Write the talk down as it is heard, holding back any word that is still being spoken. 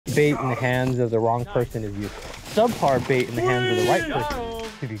bait in the hands of the wrong person is useless. Subpar bait in the hands of the right person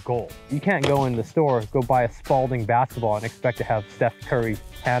could be gold. You can't go in the store, go buy a Spalding basketball and expect to have Steph Curry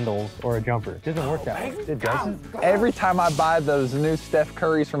handles or a jumper. It doesn't work that way. It doesn't. Every time I buy those new Steph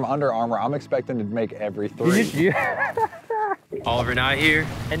Currys from Under Armour, I'm expecting to make every three. Oliver Ngy here.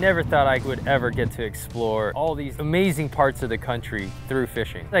 I never thought I would ever get to explore all these amazing parts of the country through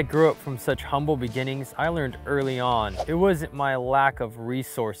fishing. I grew up from such humble beginnings. I learned early on, it wasn't my lack of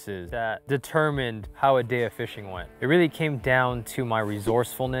resources that determined how a day of fishing went. It really came down to my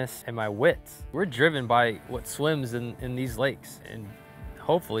resourcefulness and my wits. We're driven by what swims in these lakes, and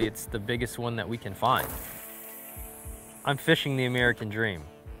hopefully it's the biggest one that we can find. I'm fishing the American dream.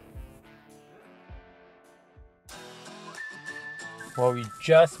 Well, we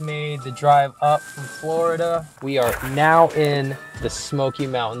just made the drive up from Florida. We are now in the Smoky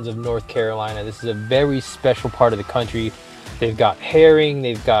Mountains of North Carolina. This is a very special part of the country. They've got herring,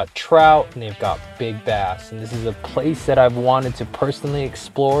 they've got trout, and they've got big bass. And this is a place that I've wanted to personally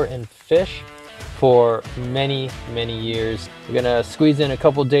explore and fish for many, many years. We're gonna squeeze in a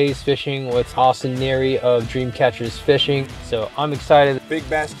couple days fishing with Austin Neary of Dreamcatchers Fishing. So I'm excited. Big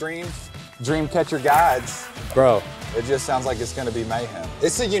Bass Dreams, Dreamcatcher Guides. Bro. It just sounds like it's gonna be mayhem.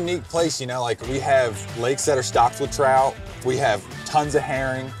 It's a unique place, you know, like we have lakes that are stocked with trout. We have tons of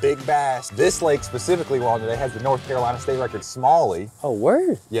herring, big bass. This lake specifically we're on today has the North Carolina state record Smalley. Oh,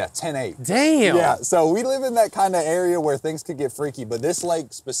 word? Yeah, 10.8. Damn. Yeah, so we live in that kind of area where things could get freaky, but this lake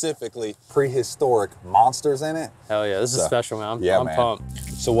specifically, prehistoric monsters in it. Hell yeah, this is special, man. I'm man. pumped.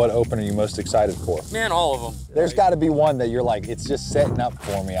 So what opener are you most excited for? Man, all of them. There's gotta be one that you're like, it's just setting up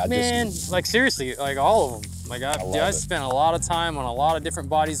for me. Like seriously, like all of them. Like I spent a lot of time on a lot of different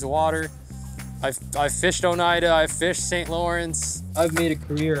bodies of water. I've fished Oneida, I've fished St. Lawrence. I've made a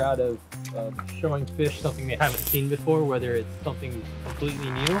career out of showing fish something they haven't seen before, whether it's something completely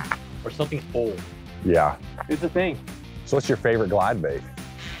new or something old. Yeah. It's a thing. So what's your favorite glide bait?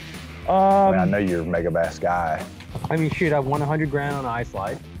 I know you're a mega bass guy. I mean, shoot, I've won 100 grand on an eye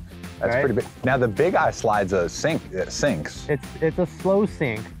slide. That's pretty big. Now the big eye slide's a sink, it sinks. It's a slow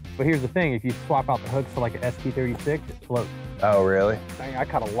sink. But here's the thing, if you swap out the hooks for like an ST36, it floats. Oh, really? I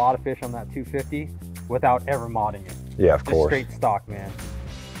caught a lot of fish on that 250 without ever modding it. Yeah, of course. Straight stock, man.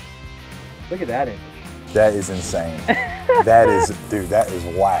 Look at that image. That is insane. That is, dude, that is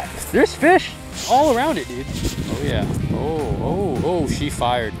whack. There's fish all around it, dude. Oh, yeah. Oh, she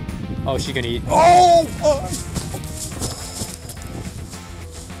fired. Oh, she gonna eat. Oh!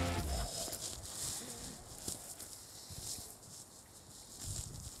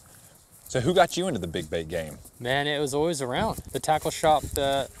 So who got you into the big bait game? Man, it was always around. The tackle shop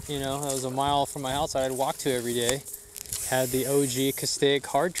that, you know, that was a mile from my house I'd walk to every day had the OG Castaic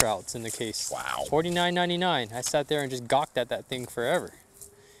hard trouts in the case. Wow. $49.99. I sat there and just gawked at that thing forever.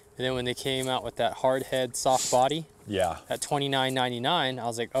 And then when they came out with that hard head, soft body, yeah, at $29.99, I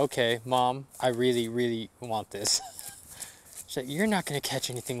was like, okay, Mom, I really, really want this. She's like, you're not gonna catch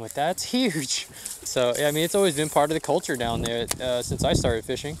anything with that, it's huge. So, I mean, it's always been part of the culture down there since I started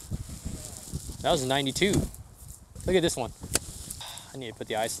fishing. That was in '92. Look at this one. I need to put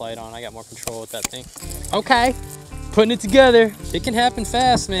the eye slide on. I got more control with that thing. Okay, putting it together. It can happen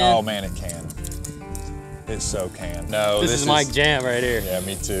fast, man. Oh man, it can. It so can. No, this is my jam right here. Yeah,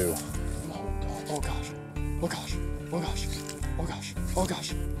 me too. Oh gosh, oh gosh, oh gosh, oh gosh, oh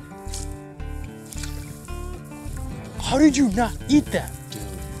gosh. How did you not eat that?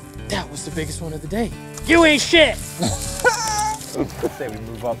 Dude, that was the biggest one of the day. You ain't shit. Let's say we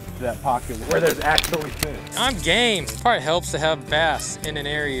move up to that pocket where there's actually fish. I'm game. Probably helps to have bass in an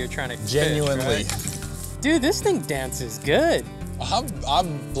area you're trying to genuinely fish, right? Dude, this thing dances good.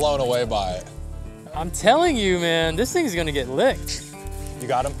 I'm blown away by it. I'm telling you, man, this thing's gonna get licked. You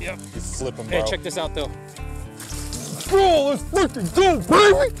got him? Yep. You flip him, bro. Hey, check this out though. Bro, let's fucking go,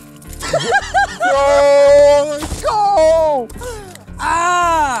 baby! Yo, let's go!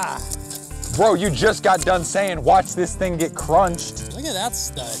 Ah! Bro, you just got done saying, watch this thing get crunched. Look at that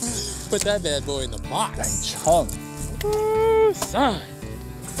stud. Put that bad boy in the box. Dang chunk. Ooh, son.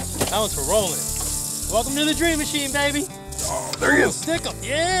 That was for rolling. Welcome to the Dream Machine, baby. Oh, there he is. Stick 'em,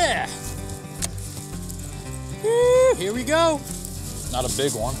 yeah. Woo, here we go. Not a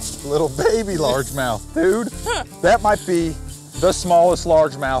big one. Little baby largemouth, dude. That might be the smallest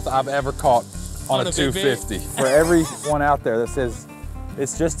largemouth I've ever caught on a 250. For everyone out there that says,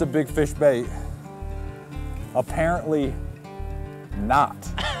 it's just a big fish bait. Apparently not.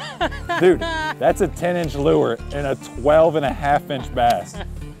 Dude, that's a 10-inch lure and a 12.5-inch bass.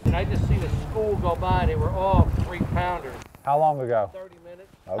 And I just seen a school go by and they were all 3-pounders. How long ago? 30 minutes.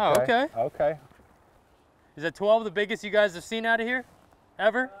 Okay. Oh, okay. Okay. Is that 12 the biggest you guys have seen out of here?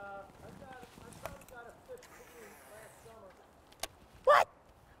 Ever? What?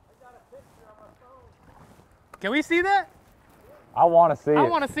 Can we see that? I want to see I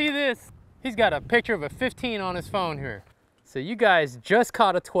want to see this. He's got a picture of a 15 on his phone here. So you guys just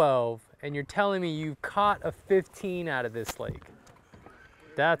caught a 12 and you're telling me you caught a 15 out of this lake.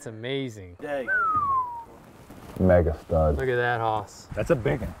 That's amazing. Day. Mega stud. Look at that hoss. That's a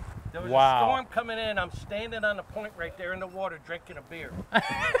big one. There was Wow. a storm coming in. I'm standing on the point right there in the water drinking a beer.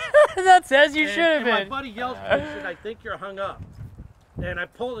 That says you should have And my been. buddy yells at me and said, I think you're hung up. And I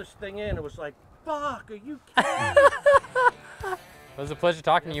pull this thing in. It was like, fuck, are you kidding me? It was a pleasure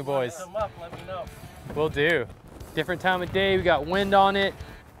talking to you boys. Come up, let me know. Will do. Different time of day, we got wind on it.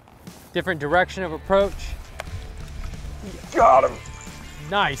 Different direction of approach. Got him.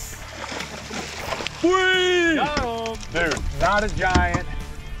 Nice. Whee! Got him. Dude, not a giant,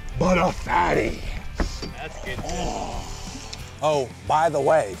 but a fatty. That's good. Oh, by the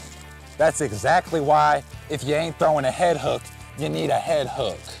way, that's exactly why if you ain't throwing a head hook, you need a head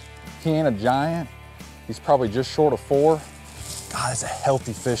hook. He ain't a giant. He's probably just short of 4. God, that's a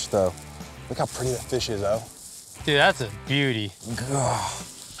healthy fish though. Look how pretty that fish is, though. Dude, that's a beauty. Ugh.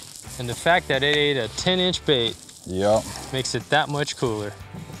 And the fact that it ate a 10-inch bait Yep. makes it that much cooler.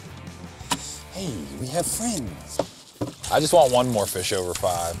 Hey, we have friends. I just want one more fish over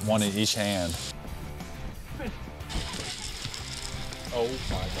 5, one in each hand. Oh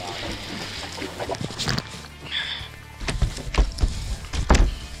my God.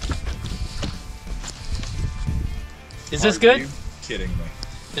 Is this good? Are you kidding me?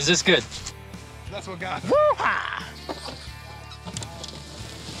 Is this good? That's what got it.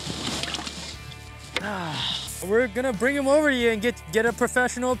 We're gonna bring him over to you and get a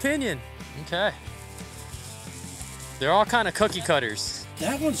professional opinion. Okay. They're all kind of cookie cutters.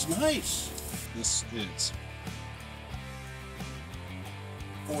 That one's nice. This is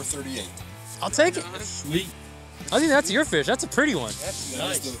 438. I'll take it. Sweet. I think that's your fish. That's a pretty one. That's That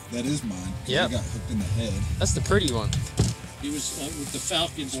nice. that is mine. 'Cause Yep. I got hooked in the head. That's the pretty one. He was with the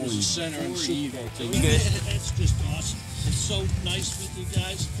Falcons, was the center and Super Bowl team. You good? That's just awesome. It's so nice with you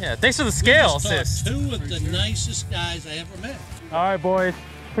guys. Yeah, thanks for the scale, We just sis. talked 2 of the nicest guys I ever met. All right, boys.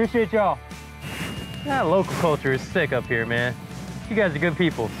 Appreciate y'all. That local culture is sick up here, man. You guys are good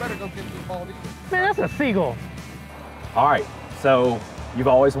people. Better go get the ball. Man, that's a seagull. All right, so you've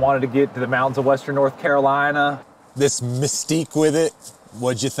always wanted to get to the mountains of Western North Carolina. This mystique with it,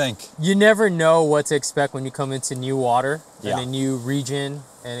 what'd you think? You never know what to expect when you come into new water Yeah. and a new region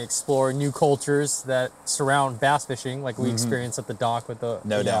and explore new cultures that surround bass fishing, like we experienced at the dock with the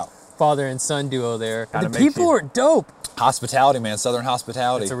No you know, doubt. father and son duo there. Kinda The makes people you- are dope. Hospitality, man, Southern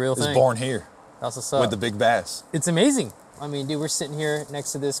hospitality. It's a real is thing. born here That's what's up. with the big bass. It's amazing. I mean, dude, we're sitting here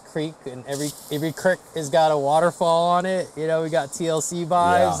next to this creek, and every creek has got a waterfall on it. You know, we got TLC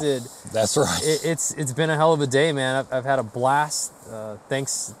vibes, Yeah. and That's right. it's been a hell of a day, man. I've had a blast.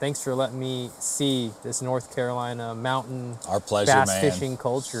 Thanks for letting me see this North Carolina mountain Our pleasure, bass man. fishing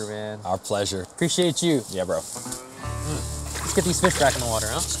culture, man. Our pleasure. Appreciate you. Yeah, bro. Let's get these fish back in the water,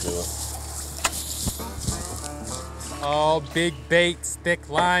 huh? Let's do it. Oh, big baits, thick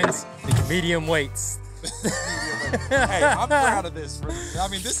lines, medium weights. Hey, I'm proud of this. I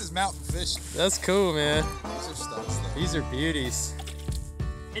mean, this is mountain fishing. That's cool, man. These are studs, though. These are beauties.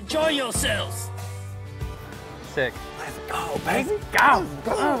 Enjoy yourselves. Sick. Let's go, baby. Go.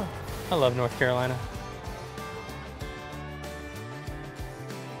 I love North Carolina.